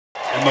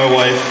and my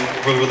wife,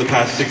 for the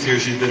past 6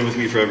 years, she's been with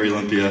me for every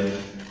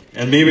Olympia.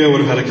 And maybe I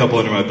would have had a couple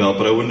under my belt,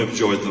 but I wouldn't have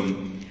enjoyed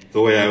them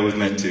the way I was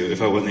meant to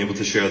if I wasn't able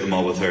to share them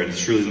all with her. And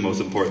it's truly the most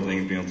important thing,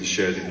 is being able to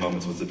share these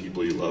moments with the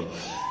people you love.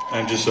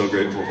 I'm just so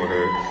grateful for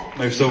her.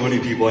 There's so many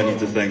people I need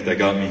to thank that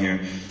got me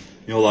here.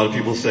 You know, a lot of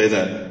people say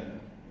that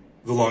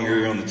the longer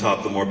you're on the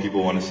top, the more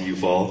people want to see you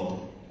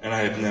fall. And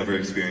I have never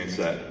experienced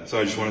that. So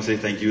I just want to say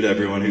thank you to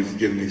everyone who's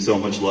given me so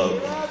much love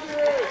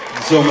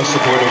and so much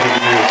support over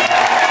the years.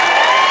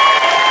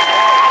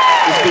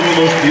 It's been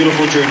the most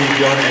beautiful journey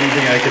beyond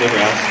anything I could ever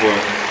ask for.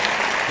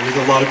 There's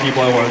a lot of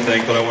people I want to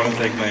thank, but I want to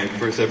thank my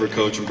first ever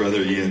coach and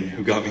brother Ian,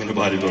 who got me into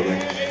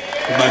bodybuilding.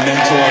 And my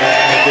mentor,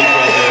 my big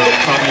brother,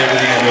 taught me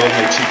everything I know with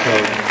my cheat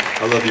code.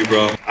 I love you,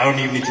 bro. I don't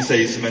even need to say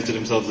he cemented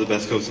himself as the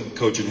best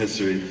coach in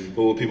history,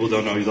 but what people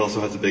don't know, he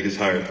also has the biggest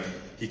heart.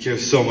 He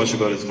cares so much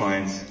about his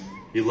clients.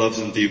 He loves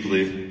them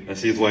deeply. I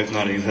see his wife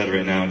nodding his head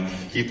right now, and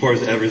he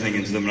pours everything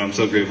into them, and I'm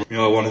so grateful. You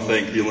know, I want to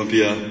thank the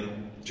Olympia,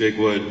 Jake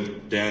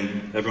Wood,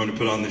 Dan, everyone who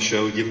put on this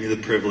show, giving me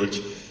the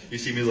privilege. You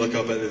see me look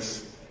up at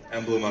this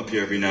emblem up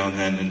here every now and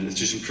then, and it's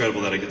just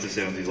incredible that I get to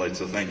stand with these lights,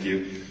 so thank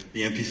you.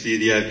 The NPC,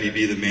 the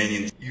IFBB, the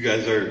Manions, you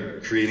guys are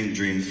creating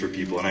dreams for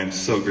people, and I'm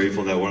so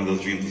grateful that one of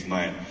those dreams is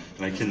mine,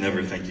 and I can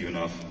never thank you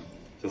enough.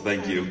 So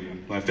thank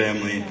you. My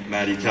family,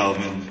 Maddie,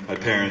 Calvin, my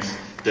parents,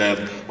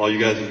 Deb, all you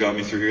guys who got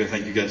me through here,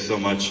 thank you guys so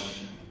much.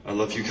 I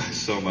love you guys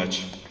so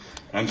much.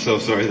 I'm so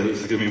sorry that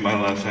this is going to be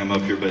my last time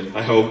up here, but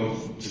I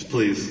hope, just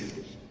please,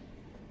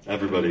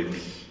 everybody,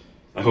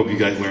 I hope you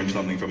guys learned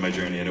something from my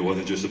journey, and it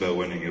wasn't just about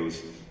winning. It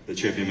was the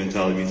champion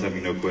mentality means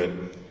having no quit,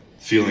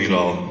 feeling it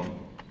all,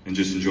 and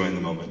just enjoying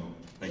the moment.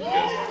 Thank you,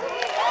 guys.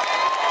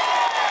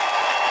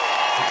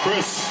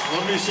 Chris,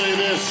 let me say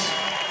this.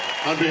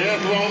 On behalf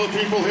of all the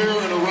people here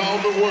and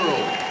around the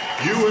world,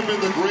 you have been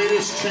the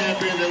greatest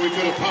champion that we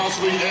could have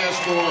possibly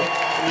asked for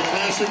in the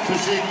Classic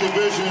Physique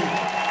division.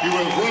 You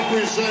have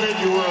represented,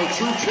 you are a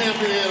true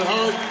champion at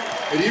heart,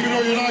 and even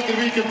though you're not going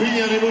to be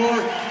competing anymore,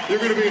 you're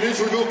going to be an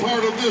integral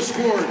part of this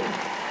sport.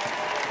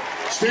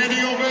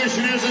 Standing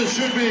ovation, as it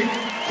should be,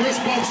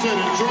 Chris Bumstead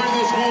enjoying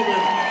this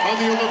moment on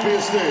the Olympia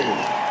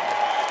stage.